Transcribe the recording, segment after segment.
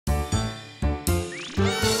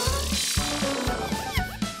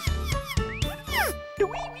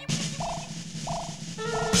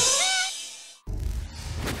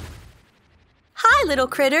Hi, little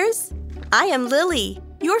critters. I am Lily,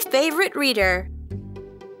 your favorite reader.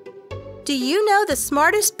 Do you know the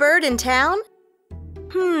smartest bird in town?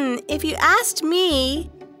 If you asked me,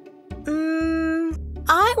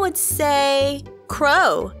 I would say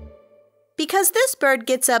crow. Because this bird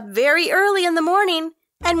gets up very early in the morning,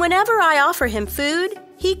 and whenever I offer him food,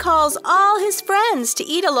 he calls all his friends to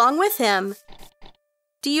eat along with him.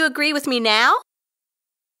 Do you agree with me now?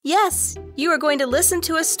 Yes, you are going to listen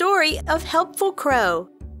to a story of Helpful Crow.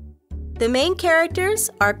 The main characters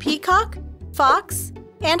are Peacock, Fox,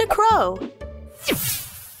 and a crow.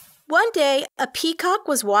 One day, a peacock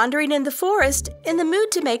was wandering in the forest in the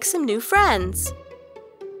mood to make some new friends.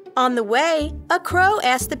 On the way, a crow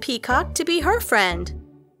asked the peacock to be her friend.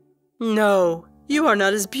 "No, you are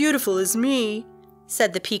not as beautiful as me,"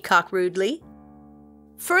 said the peacock rudely.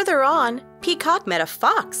 Further on, Peacock met a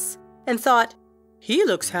fox and thought, "He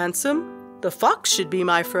looks handsome. The fox should be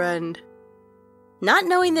my friend." Not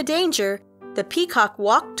knowing the danger, the peacock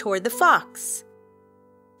walked toward the fox.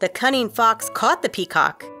 The cunning fox caught the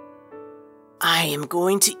peacock. "I am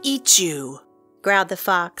going to eat you," growled the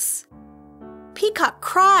fox. Peacock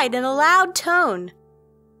cried in a loud tone.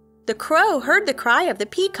 The crow heard the cry of the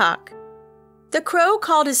peacock. The crow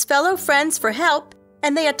called his fellow friends for help,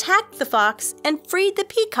 and they attacked the fox and freed the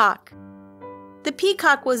peacock. The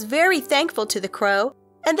peacock was very thankful to the crow,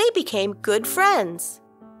 and they became good friends.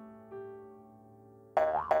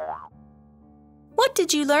 What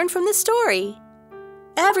did you learn from the story?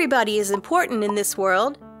 Everybody is important in this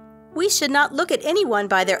world. We should not look at anyone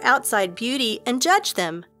by their outside beauty and judge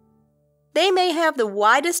them. They may have the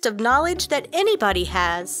widest of knowledge that anybody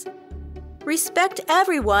has. Respect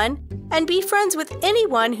everyone and be friends with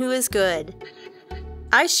anyone who is good.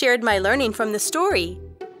 I shared my learning from the story.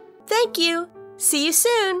 Thank you. See you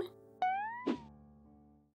soon.